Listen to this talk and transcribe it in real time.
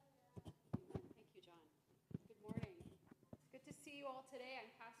Today I'm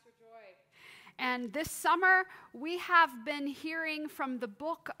Pastor Joy. And this summer we have been hearing from the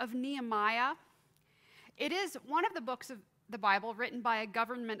book of Nehemiah. It is one of the books of the Bible written by a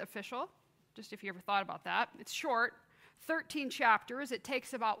government official, just if you ever thought about that. It's short, 13 chapters. It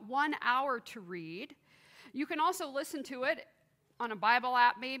takes about 1 hour to read. You can also listen to it on a Bible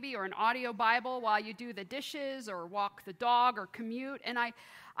app maybe, or an audio Bible while you do the dishes or walk the dog or commute. And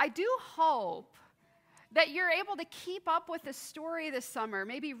I do hope that you're able to keep up with the story this summer,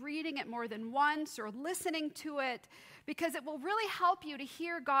 maybe reading it more than once or listening to it, because it will really help you to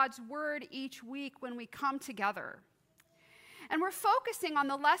hear God's word each week when we come together. And we're focusing on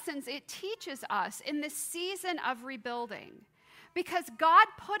the lessons it teaches us in this season of rebuilding, because God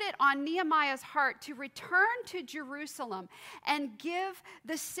put it on Nehemiah's heart to return to Jerusalem and give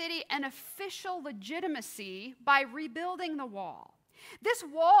the city an official legitimacy by rebuilding the wall. This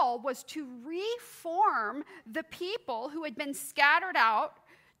wall was to reform the people who had been scattered out,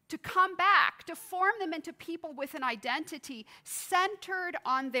 to come back, to form them into people with an identity centered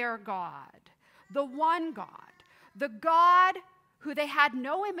on their God, the one God, the God who they had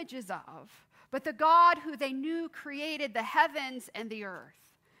no images of, but the God who they knew created the heavens and the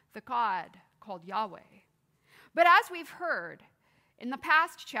earth, the God called Yahweh. But as we've heard, in the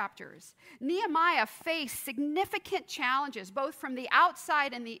past chapters, Nehemiah faced significant challenges, both from the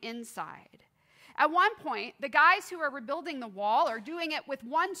outside and the inside. At one point, the guys who are rebuilding the wall are doing it with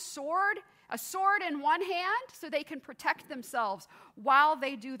one sword, a sword in one hand, so they can protect themselves while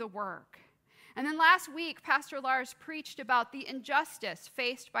they do the work. And then last week, Pastor Lars preached about the injustice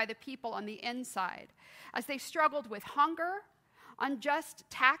faced by the people on the inside as they struggled with hunger, unjust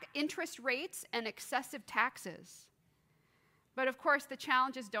interest rates, and excessive taxes. But of course, the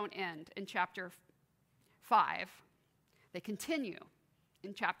challenges don't end in chapter 5. They continue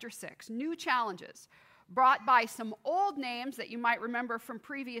in chapter 6. New challenges brought by some old names that you might remember from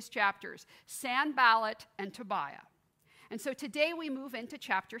previous chapters, Sanballat and Tobiah. And so today we move into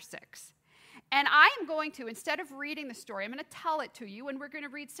chapter 6. And I am going to, instead of reading the story, I'm going to tell it to you, and we're going to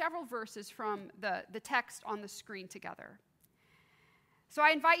read several verses from the text on the screen together. So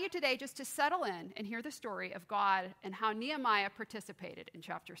I invite you today just to settle in and hear the story of God and how Nehemiah participated in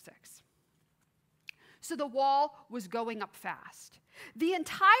chapter 6. So the wall was going up fast. The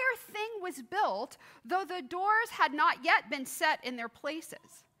entire thing was built, though the doors had not yet been set in their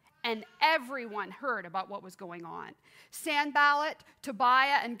places. And everyone heard about what was going on. Sanballat,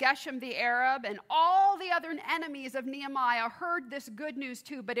 Tobiah, and Geshem the Arab, and all the other enemies of Nehemiah heard this good news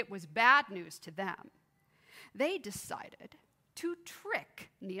too, but it was bad news to them. They decided to trick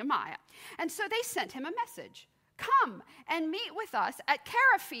Nehemiah. And so they sent him a message. Come and meet with us at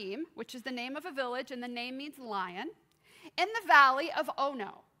Karaphim, which is the name of a village, and the name means lion, in the valley of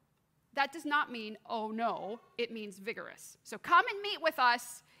Ono. That does not mean oh no, it means vigorous. So come and meet with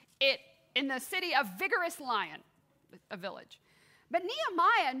us in the city of Vigorous Lion, a village. But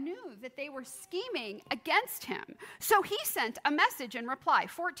Nehemiah knew that they were scheming against him. So he sent a message in reply,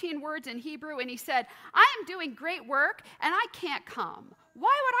 14 words in Hebrew, and he said, I am doing great work, and I can't come.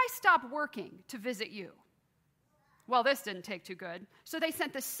 Why would I stop working to visit you? Well, this didn't take too good. So they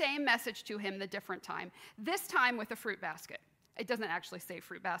sent the same message to him the different time, this time with a fruit basket. It doesn't actually say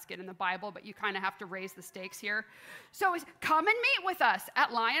fruit basket in the Bible, but you kind of have to raise the stakes here. So it's, come and meet with us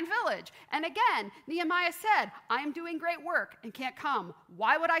at Lion Village. And again, Nehemiah said, I am doing great work and can't come.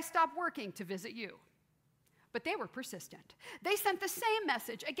 Why would I stop working to visit you? But they were persistent. They sent the same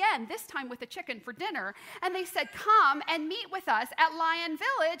message, again, this time with a chicken for dinner. And they said, come and meet with us at Lion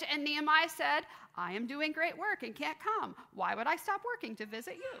Village. And Nehemiah said, I am doing great work and can't come. Why would I stop working to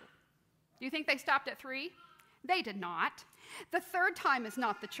visit you? Do you think they stopped at 3? They did not. The third time is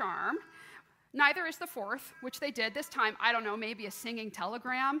not the charm. Neither is the fourth, which they did. This time, I don't know, maybe a singing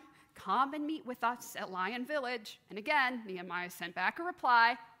telegram. Come and meet with us at Lion Village. And again, Nehemiah sent back a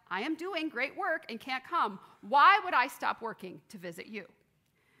reply. I am doing great work and can't come. Why would I stop working to visit you?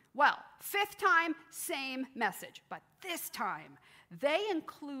 Well, 5th time, same message. But this time, they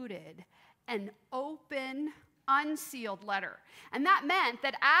included an open, unsealed letter. And that meant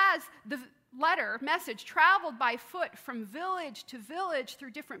that as the message traveled by foot from village to village through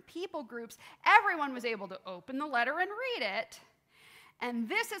different people groups, everyone was able to open the letter and read it. And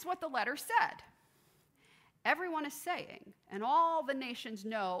this is what the letter said. Everyone is saying, and all the nations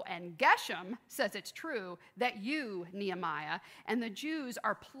know, and Geshem says it's true, that you, Nehemiah, and the Jews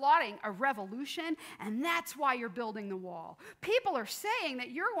are plotting a revolution, and that's why you're building the wall. People are saying that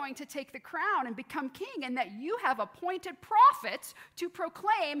you're going to take the crown and become king, and that you have appointed prophets to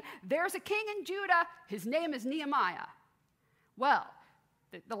proclaim there's a king in Judah, his name is Nehemiah. Well,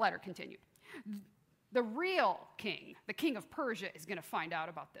 the letter continued. The real king, the king of Persia, is going to find out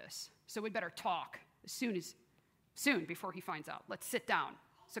about this. So we better talk soon before he finds out. Let's sit down.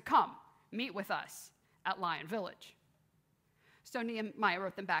 So come, meet with us at Lion Village. So Nehemiah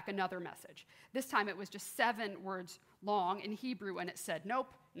wrote them back another message. This time it was just 7 words long in Hebrew, and it said,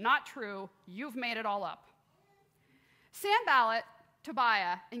 nope, not true. You've made it all up. Sanballat,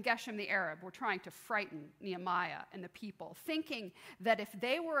 Tobiah, and Geshem the Arab were trying to frighten Nehemiah and the people, thinking that if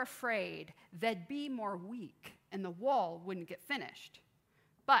they were afraid, they'd be more weak and the wall wouldn't get finished.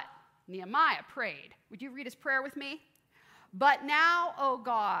 But Nehemiah prayed. Would you read his prayer with me? But now, O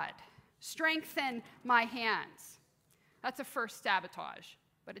God, strengthen my hands. That's a first sabotage,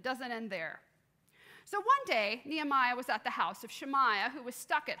 but it doesn't end there. So one day, Nehemiah was at the house of Shemaiah, who was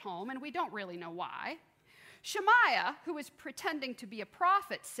stuck at home, and we don't really know why. Shemaiah, who was pretending to be a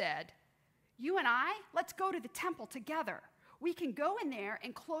prophet, said, you and I, let's go to the temple together. We can go in there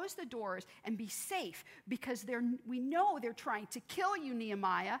and close the doors and be safe because we know they're trying to kill you,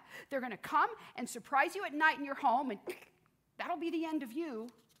 Nehemiah. They're going to come and surprise you at night in your home, and that'll be the end of you.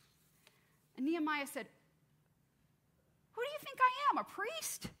 And Nehemiah said, who do you think I am, a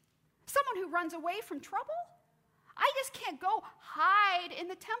priest? Someone who runs away from trouble? I just can't go hide in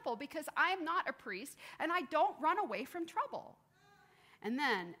the temple because I'm not a priest and I don't run away from trouble. And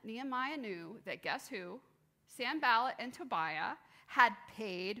then Nehemiah knew that guess who? Sanballat and Tobiah had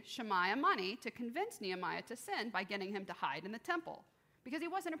paid Shemaiah money to convince Nehemiah to sin by getting him to hide in the temple because he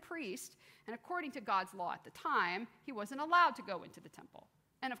wasn't a priest, and according to God's law at the time, he wasn't allowed to go into the temple.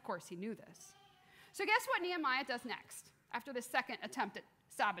 And of course, he knew this. So guess what Nehemiah does next after this second attempt at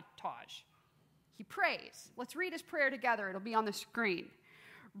sabotage? He prays. Let's read his prayer together. It'll be on the screen.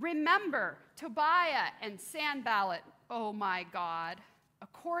 Remember Tobiah and Sanballat, oh my God,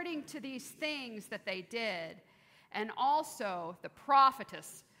 according to these things that they did, and also the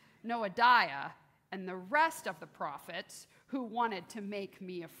prophetess Noadiah and the rest of the prophets who wanted to make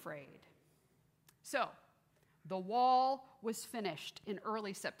me afraid. So, the wall was finished in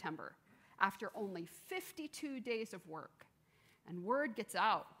early September after only 52 days of work. And word gets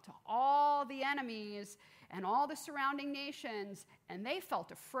out to all the enemies and all the surrounding nations, and they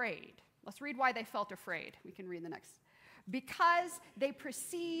felt afraid. Let's read why they felt afraid. We can read the next. Because they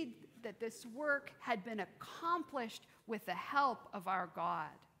perceived that this work had been accomplished with the help of our God.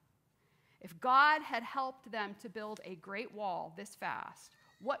 If God had helped them to build a great wall this fast,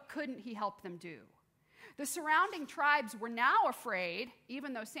 what couldn't he help them do? The surrounding tribes were now afraid,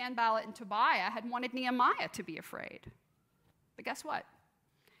 even though Sanballat and Tobiah had wanted Nehemiah to be afraid. But guess what?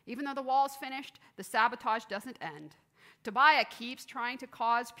 Even though the wall's finished, the sabotage doesn't end. Tobiah keeps trying to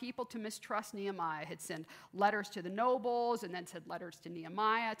cause people to mistrust Nehemiah. He'd send letters to the nobles and then send letters to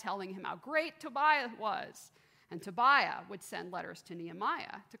Nehemiah telling him how great Tobiah was. And Tobiah would send letters to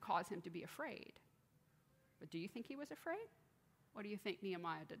Nehemiah to cause him to be afraid. But do you think he was afraid? What do you think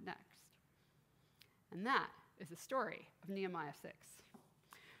Nehemiah did next? And that is the story of Nehemiah 6.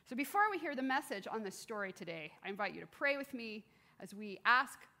 So before we hear the message on this story today, I invite you to pray with me as we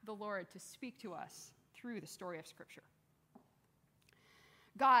ask the Lord to speak to us through the story of Scripture.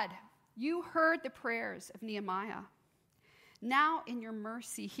 God, you heard the prayers of Nehemiah. Now, in your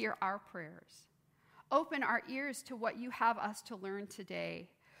mercy, hear our prayers. Open our ears to what you have us to learn today.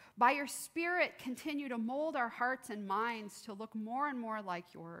 By your Spirit, continue to mold our hearts and minds to look more and more like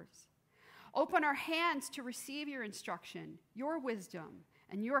yours. Open our hands to receive your instruction, your wisdom,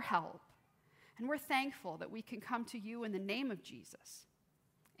 and your help. And we're thankful that we can come to you in the name of Jesus.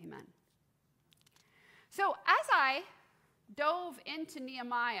 Amen. So as I dove into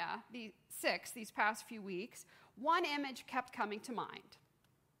Nehemiah 6 these past few weeks, one image kept coming to mind.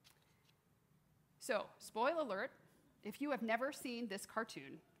 So, spoiler alert, if you have never seen this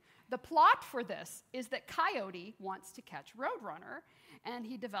cartoon, the plot for this is that Coyote wants to catch Roadrunner, and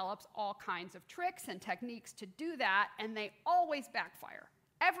he develops all kinds of tricks and techniques to do that, and they always backfire,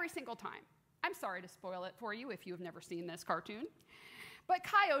 every single time. I'm sorry to spoil it for you if you have never seen this cartoon, but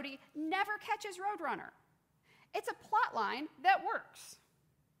Coyote never catches Roadrunner. It's a plot line that works.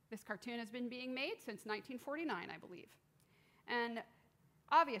 This cartoon has been being made since 1949, I believe. And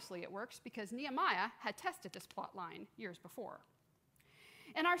obviously it works because Nehemiah had tested this plot line years before.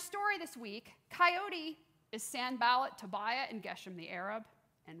 In our story this week, Coyote is Sanballat, Tobiah, and Geshem the Arab,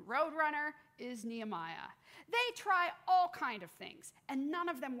 and Roadrunner is Nehemiah. They try all kind of things, and none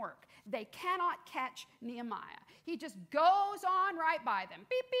of them work. They cannot catch Nehemiah. He just goes on right by them.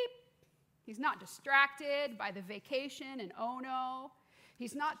 Beep, beep. He's not distracted by the vacation in Ono.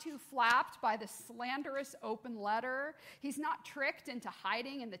 He's not too flapped by the slanderous open letter. He's not tricked into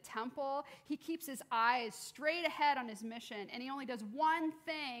hiding in the temple. He keeps his eyes straight ahead on his mission, and he only does one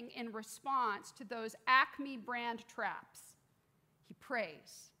thing in response to those Acme brand traps. He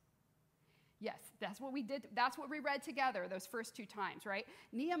prays. Yes, that's what we did. That's what we read together those first 2 times, right?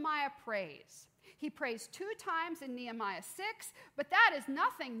 Nehemiah prays. He prays 2 times in Nehemiah 6, but that is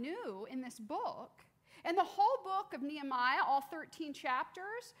nothing new in this book. In the whole book of Nehemiah, all 13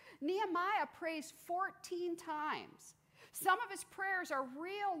 chapters, Nehemiah prays 14 times. Some of his prayers are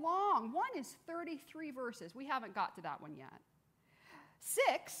real long. One is 33 verses. We haven't got to that one yet.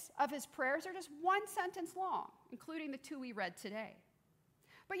 6 of his prayers are just 1 sentence long, including the 2 we read today.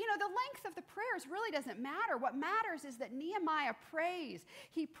 But the length of the prayers really doesn't matter. What matters is that Nehemiah prays.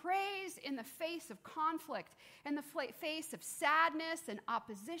 He prays in the face of conflict, in the face of sadness and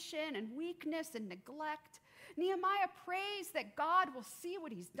opposition and weakness and neglect. Nehemiah prays that God will see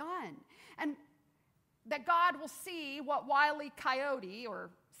what he's done and that God will see what Wile E. Coyote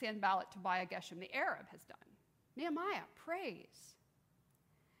or Sanballat Tobiah Geshem the Arab has done. Nehemiah prays.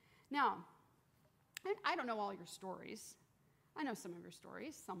 Now, I don't know all your stories. I know some of your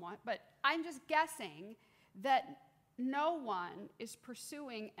stories, somewhat, but I'm just guessing that no one is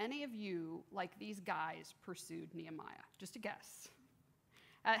pursuing any of you like these guys pursued Nehemiah. Just a guess.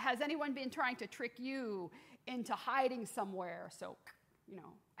 Has anyone been trying to trick you into hiding somewhere? So,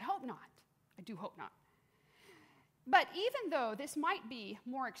 I hope not. I do hope not. But even though this might be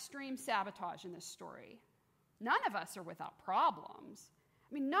more extreme sabotage in this story, none of us are without problems.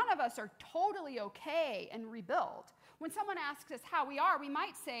 None of us are totally okay and rebuilt. When someone asks us how we are, we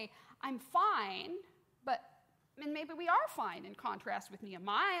might say, I'm fine, and maybe we are fine in contrast with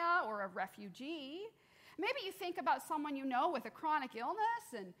Nehemiah or a refugee. Maybe you think about someone you know with a chronic illness,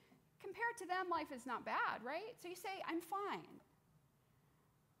 and compared to them, life is not bad, right? So you say, I'm fine.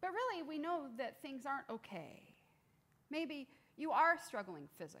 But really, we know that things aren't okay. Maybe you are struggling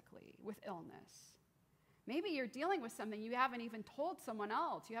physically with illness. Maybe you're dealing with something you haven't even told someone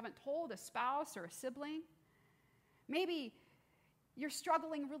else. You haven't told a spouse or a sibling. Maybe you're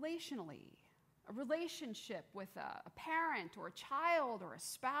struggling relationally, a relationship with a parent or a child or a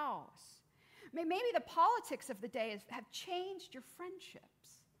spouse. Maybe the politics of the day have changed your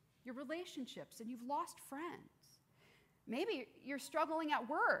friendships, your relationships, and you've lost friends. Maybe you're struggling at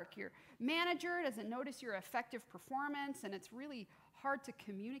work. Your manager doesn't notice your effective performance, and it's really hard to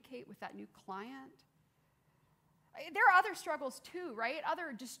communicate with that new client. There are other struggles too, right?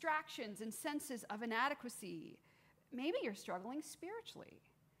 Other distractions and senses of inadequacy. Maybe you're struggling spiritually.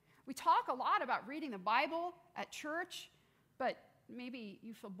 We talk a lot about reading the Bible at church, but maybe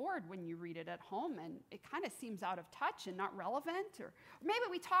you feel bored when you read it at home and it kind of seems out of touch and not relevant. Or maybe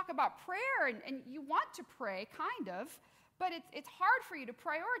we talk about prayer and you want to pray, kind of, but it's hard for you to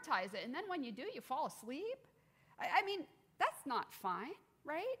prioritize it. And then when you do, you fall asleep. That's not fine,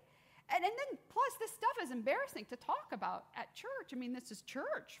 right? And then, plus, this stuff is embarrassing to talk about at church. This is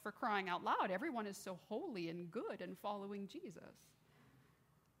church, for crying out loud. Everyone is so holy and good and following Jesus.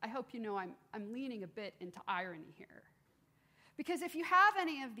 I hope you know I'm leaning a bit into irony here. Because if you have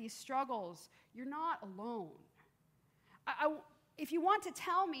any of these struggles, you're not alone. If you want to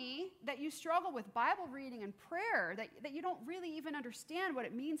tell me that you struggle with Bible reading and prayer, that you don't really even understand what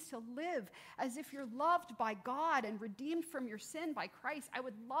it means to live as if you're loved by God and redeemed from your sin by Christ, I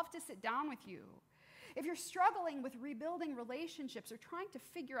would love to sit down with you. If you're struggling with rebuilding relationships or trying to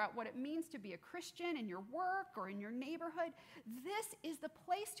figure out what it means to be a Christian in your work or in your neighborhood, this is the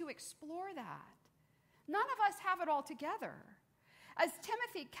place to explore that. None of us have it all together. As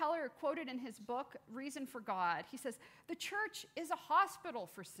Timothy Keller quoted in his book, Reason for God, he says, the church is a hospital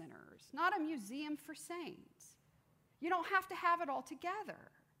for sinners, not a museum for saints. You don't have to have it all together.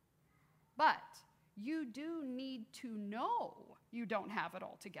 But you do need to know you don't have it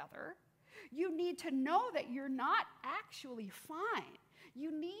all together. You need to know that you're not actually fine.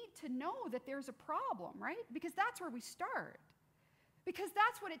 You need to know that there's a problem, right? Because that's where we start. Because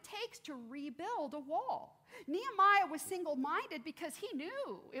that's what it takes to rebuild a wall. Nehemiah was single-minded because he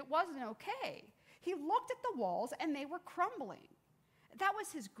knew it wasn't okay. He looked at the walls and they were crumbling. That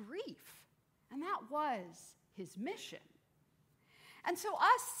was his grief, and that was his mission. And so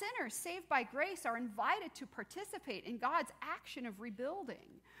us sinners saved by grace are invited to participate in God's action of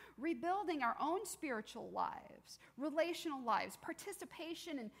rebuilding our own spiritual lives, relational lives,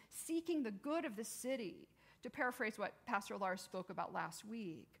 participation in seeking the good of the city, to paraphrase what Pastor Lars spoke about last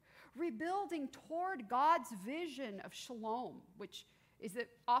week, rebuilding toward God's vision of shalom, which is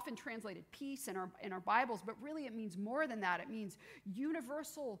often translated peace in our Bibles, but really it means more than that. It means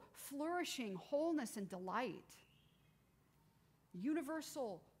universal flourishing, wholeness, and delight.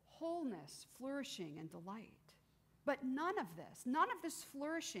 universal wholeness, flourishing, and delight. But none of this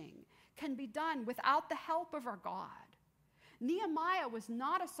flourishing can be done without the help of our God. Nehemiah was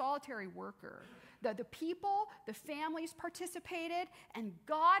not a solitary worker. The people, the families participated, and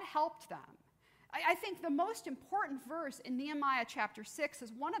God helped them. I think the most important verse in Nehemiah chapter 6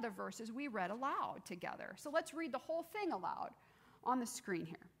 is one of the verses we read aloud together. So let's read the whole thing aloud on the screen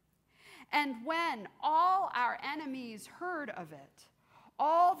here. And when all our enemies heard of it,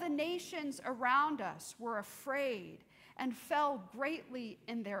 all the nations around us were afraid and fell greatly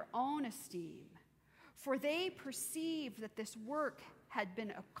in their own esteem, for they perceived that this work had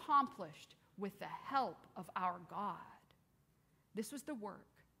been accomplished with the help of our God. This was the work.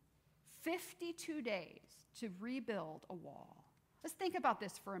 52 days to rebuild a wall. Let's think about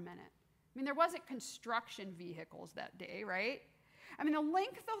this for a minute. I mean, there wasn't construction vehicles that day, right? I mean, the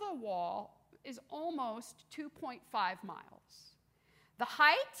length of the wall is almost 2.5 miles. The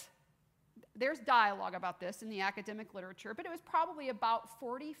height, there's dialogue about this in the academic literature, but it was probably about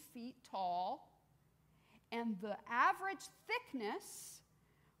 40 feet tall. And the average thickness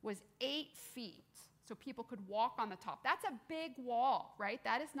was 8 feet. So people could walk on the top. That's a big wall, right?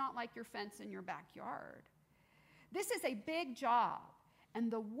 That is not like your fence in your backyard. This is a big job,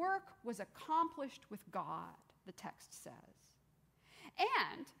 and the work was accomplished with God, the text says.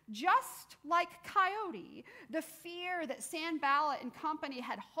 And just like Coyote, the fear that Sanballat and company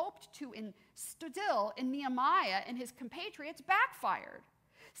had hoped to instill in Nehemiah and his compatriots backfired.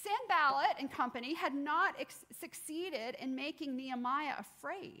 Sanballat and company had not succeeded in making Nehemiah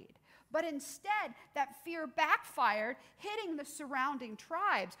afraid. But instead, that fear backfired, hitting the surrounding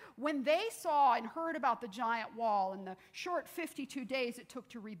tribes when they saw and heard about the giant wall and the short 52 days it took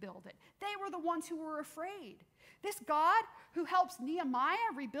to rebuild it. They were the ones who were afraid. This God who helps Nehemiah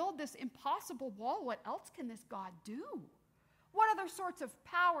rebuild this impossible wall, what else can this God do? What other sorts of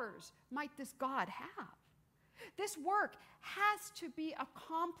powers might this God have? This work has to be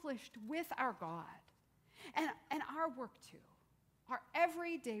accomplished with our God and our work too. Our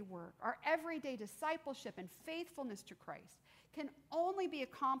everyday work, our everyday discipleship and faithfulness to Christ can only be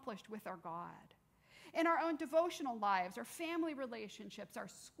accomplished with our God. In our own devotional lives, our family relationships, our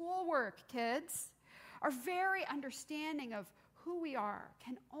schoolwork, kids, our very understanding of who we are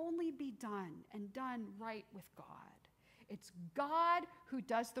can only be done and done right with God. It's God who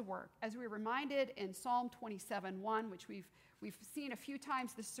does the work, as we're reminded in Psalm 27:1, which we've seen a few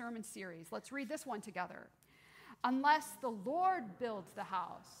times this sermon series. Let's read this one together. Unless the Lord builds the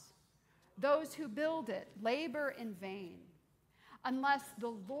house, those who build it labor in vain. Unless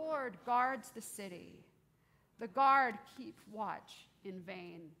the Lord guards the city, the guard keep watch in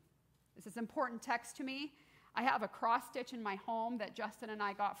vain. This is important text to me. I have a cross stitch in my home that Justin and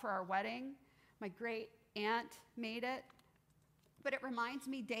I got for our wedding. My great aunt made it. But it reminds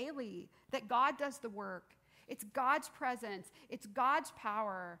me daily that God does the work. It's God's presence. It's God's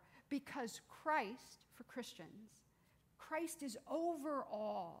power, because Christ, for Christians, Christ is over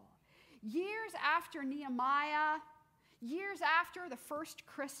all. Years after Nehemiah, years after the first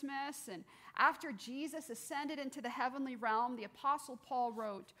Christmas, and after Jesus ascended into the heavenly realm, the Apostle Paul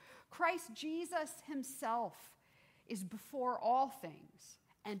wrote, Christ Jesus himself is before all things,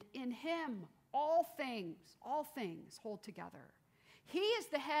 and in him all things hold together. He is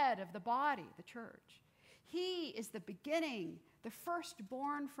the head of the body, the church. He is the beginning, the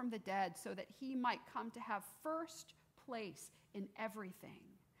firstborn from the dead, so that he might come to have first place in everything.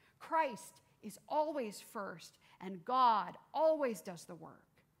 Christ is always first, and God always does the work.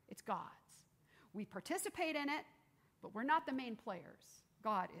 It's God's. We participate in it, but we're not the main players.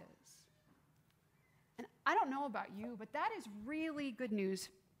 God is. And I don't know about you, but that is really good news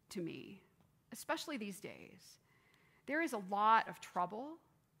to me, especially these days. There is a lot of trouble.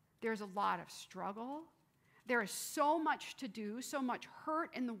 There's a lot of struggle. There is so much to do, so much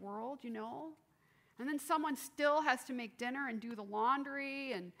hurt in the world, you know. And then someone still has to make dinner and do the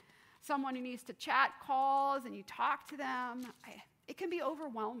laundry, and someone who needs to chat calls, and you talk to them. It can be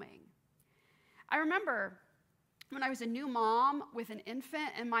overwhelming. I remember when I was a new mom with an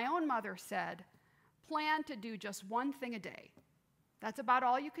infant, and my own mother said, plan to do just one thing a day. That's about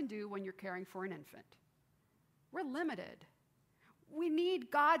all you can do when you're caring for an infant. We're limited. We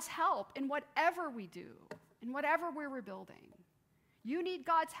need God's help in whatever we do, in whatever we're rebuilding. You need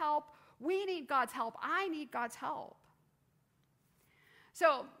God's help. We need God's help. I need God's help.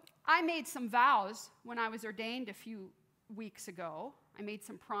 So I made some vows when I was ordained a few weeks ago. I made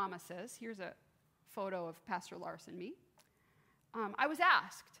some promises. Here's a photo of Pastor Lars and me. I was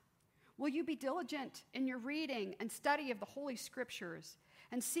asked, will you be diligent in your reading and study of the Holy Scriptures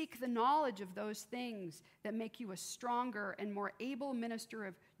and seek the knowledge of those things that make you a stronger and more able minister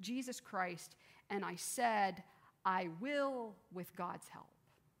of Jesus Christ. And I said, I will with God's help.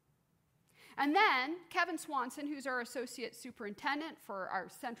 And then Kevin Swanson, who's our associate superintendent for our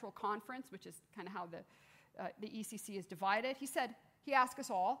central conference, which is kind of how the ECC is divided, he asked us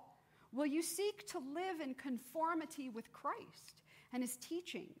all, will you seek to live in conformity with Christ and his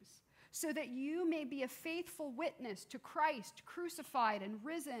teachings, so that you may be a faithful witness to Christ crucified and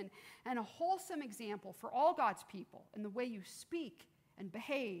risen, and a wholesome example for all God's people in the way you speak and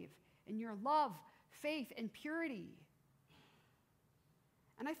behave, in your love, faith, and purity?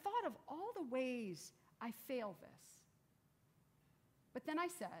 And I thought of all the ways I fail this. But then I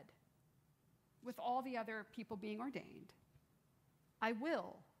said, with all the other people being ordained, I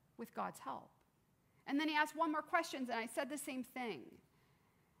will with God's help. And then he asked one more question, and I said the same thing.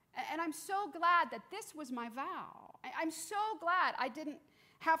 And I'm so glad that this was my vow. I'm so glad I didn't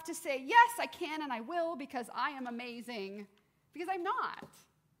have to say, yes, I can and I will because I am amazing, because I'm not.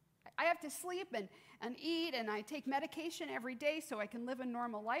 I have to sleep and eat, and I take medication every day so I can live a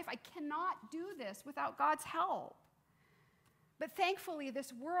normal life. I cannot do this without God's help. But thankfully,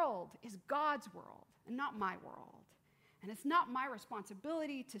 this world is God's world and not my world. And it's not my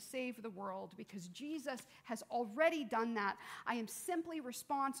responsibility to save the world because Jesus has already done that. I am simply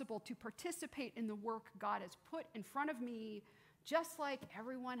responsible to participate in the work God has put in front of me, just like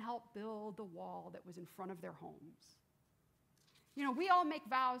everyone helped build the wall that was in front of their homes. You know, we all make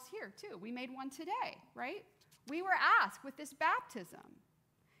vows here, too. We made one today, right? We were asked with this baptism,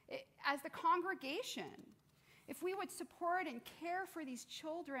 as the congregation, if we would support and care for these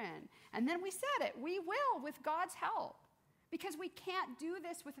children. And then we said it, we will with God's help, because we can't do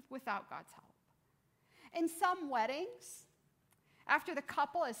this without God's help. In some weddings, after the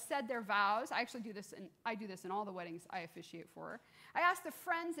couple has said their vows, I do this in all the weddings I officiate for, I ask the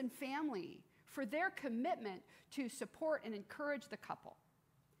friends and family for their commitment to support and encourage the couple.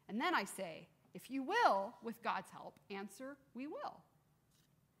 And then I say, if you will, with God's help, answer, we will.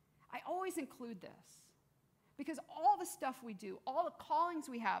 I always include this because all the stuff we do, all the callings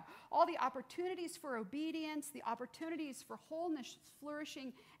we have, all the opportunities for obedience, the opportunities for wholeness,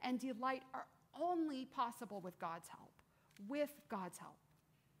 flourishing, and delight are only possible with God's help,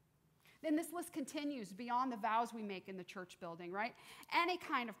 Then this list continues beyond the vows we make in the church building, right? Any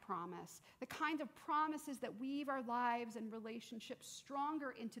kind of promise, the kind of promises that weave our lives and relationships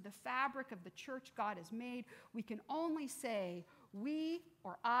stronger into the fabric of the church God has made, we can only say, we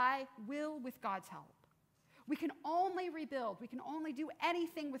or I will with God's help. We can only rebuild. We can only do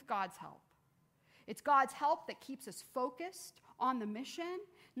anything with God's help. It's God's help that keeps us focused on the mission,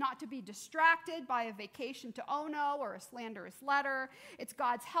 not to be distracted by a vacation to Ono or a slanderous letter. It's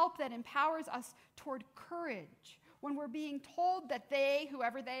God's help that empowers us toward courage when we're being told that they,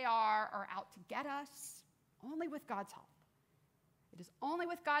 whoever they are out to get us. Only with God's help. It is only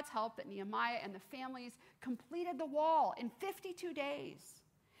with God's help that Nehemiah and the families completed the wall in 52 days.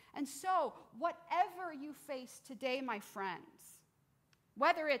 And so, whatever you face today, my friends,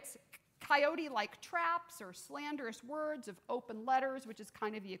 whether it's coyote-like traps or slanderous words of open letters, which is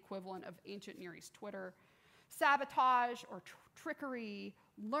kind of the equivalent of ancient Near East Twitter, sabotage or trickery,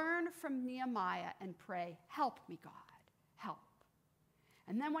 learn from Nehemiah and pray, help me, God, help.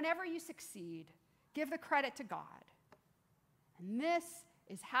 And then whenever you succeed, give the credit to God. And this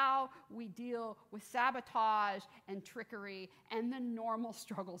is how we deal with sabotage and trickery and the normal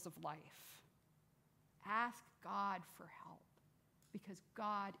struggles of life. Ask God for help, because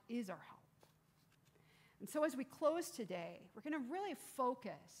God is our help. And so as we close today, we're going to really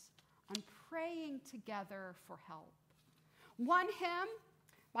focus on praying together for help. One hymn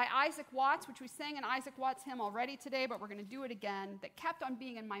by Isaac Watts, which we sang an Isaac Watts hymn already today, but we're going to do it again, that kept on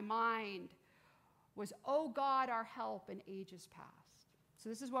being in my mind was, "O God, our help in ages past." So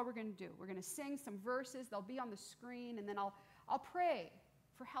this is what we're going to do. We're going to sing some verses. They'll be on the screen, and then I'll pray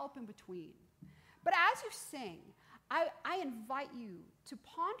for help in between. But as you sing, I invite you to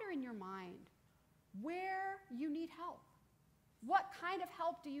ponder in your mind where you need help. What kind of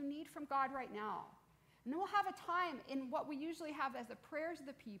help do you need from God right now? And then we'll have a time in what we usually have as the prayers of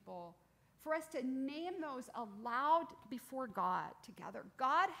the people for us to name those aloud before God together.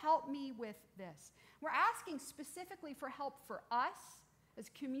 God, help me with this. We're asking specifically for help for us as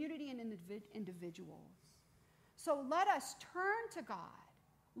community and individuals. So let us turn to God,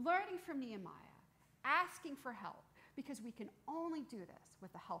 learning from Nehemiah, asking for help, because we can only do this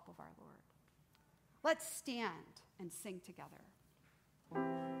with the help of our Lord. Let's stand and sing together.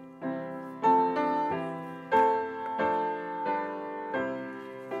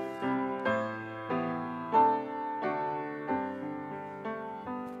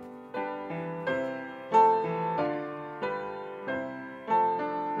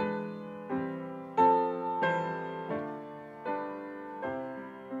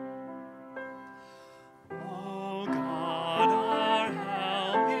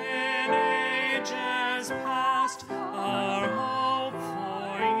 ages past, our hope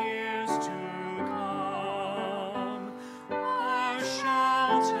for years to come, our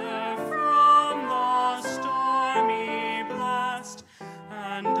shelter from the stormy blast,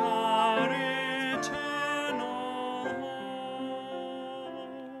 and our eternal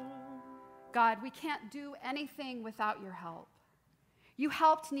home. God, we can't do anything without your help. You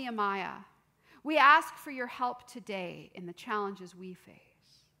helped Nehemiah. We ask for your help today in the challenges we face.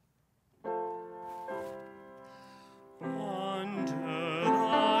 Under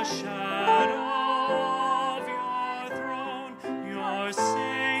the shadow of your throne, your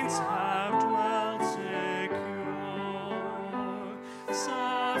saints have dwelt secure.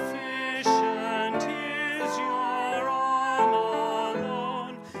 Sufficient is your arm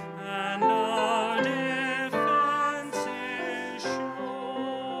alone, and our defense is sure.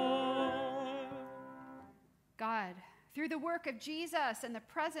 God, through the work of Jesus and the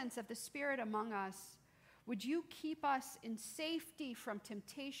presence of the Spirit among us, would you keep us in safety from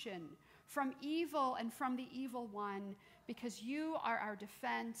temptation, from evil and from the evil one, because you are our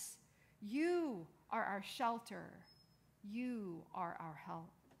defense, you are our shelter, you are our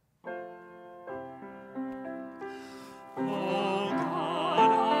help. O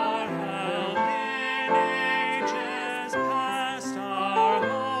God, our help in ages past, our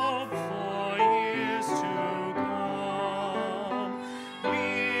hope for years to come.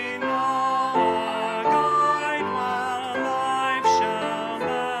 Be now our guide while life shall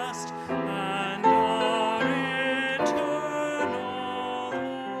last, and our eternal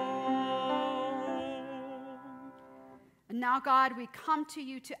home. And now, God, we come to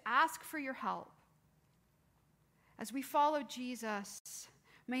you to ask for your help. As we follow Jesus,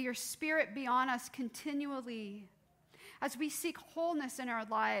 may your Spirit be on us continually. As we seek wholeness in our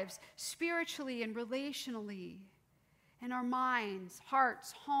lives, spiritually and relationally, in our minds,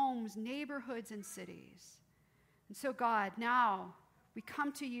 hearts, homes, neighborhoods, and cities. And so, God, now we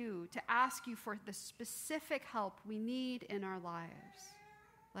come to you to ask you for the specific help we need in our lives.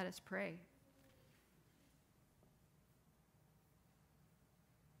 Let us pray.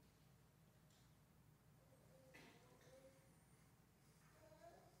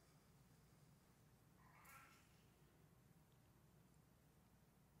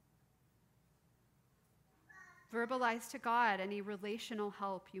 Verbalize to God any relational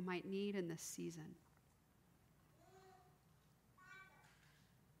help you might need in this season.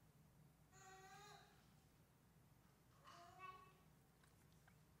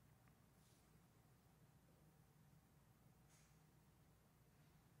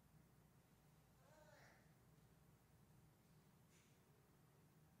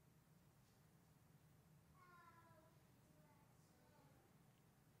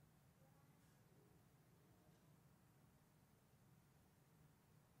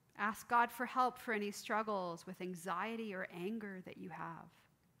 Ask God for help for any struggles with anxiety or anger that you have.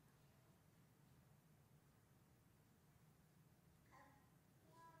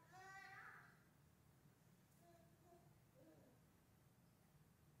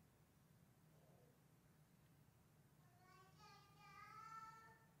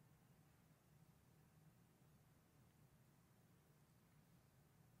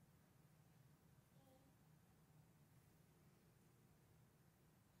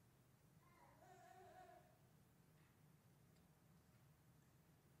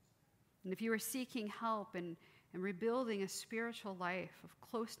 And if you are seeking help in rebuilding a spiritual life of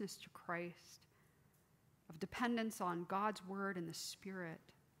closeness to Christ, of dependence on God's word and the Spirit,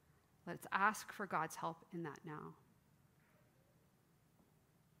 let's ask for God's help in that now.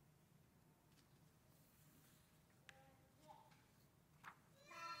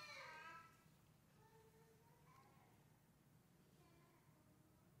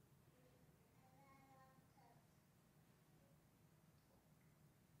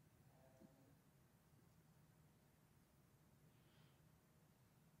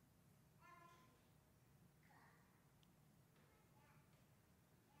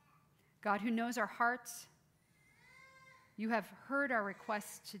 God, who knows our hearts, you have heard our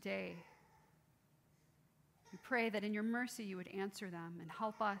requests today. We pray that in your mercy you would answer them and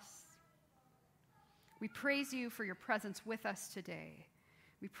help us. We praise you for your presence with us today.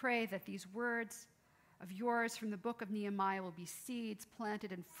 We pray that these words of yours from the book of Nehemiah will be seeds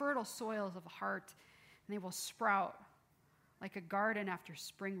planted in fertile soils of the heart, and they will sprout like a garden after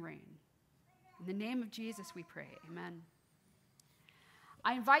spring rain. In the name of Jesus we pray, amen.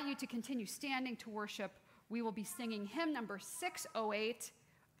 I invite you to continue standing to worship. We will be singing hymn number 608,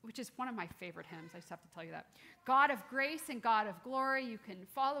 which is one of my favorite hymns. I just have to tell you that. God of grace and God of glory. You can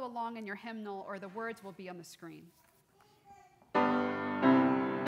follow along in your hymnal, or the words will be on the screen.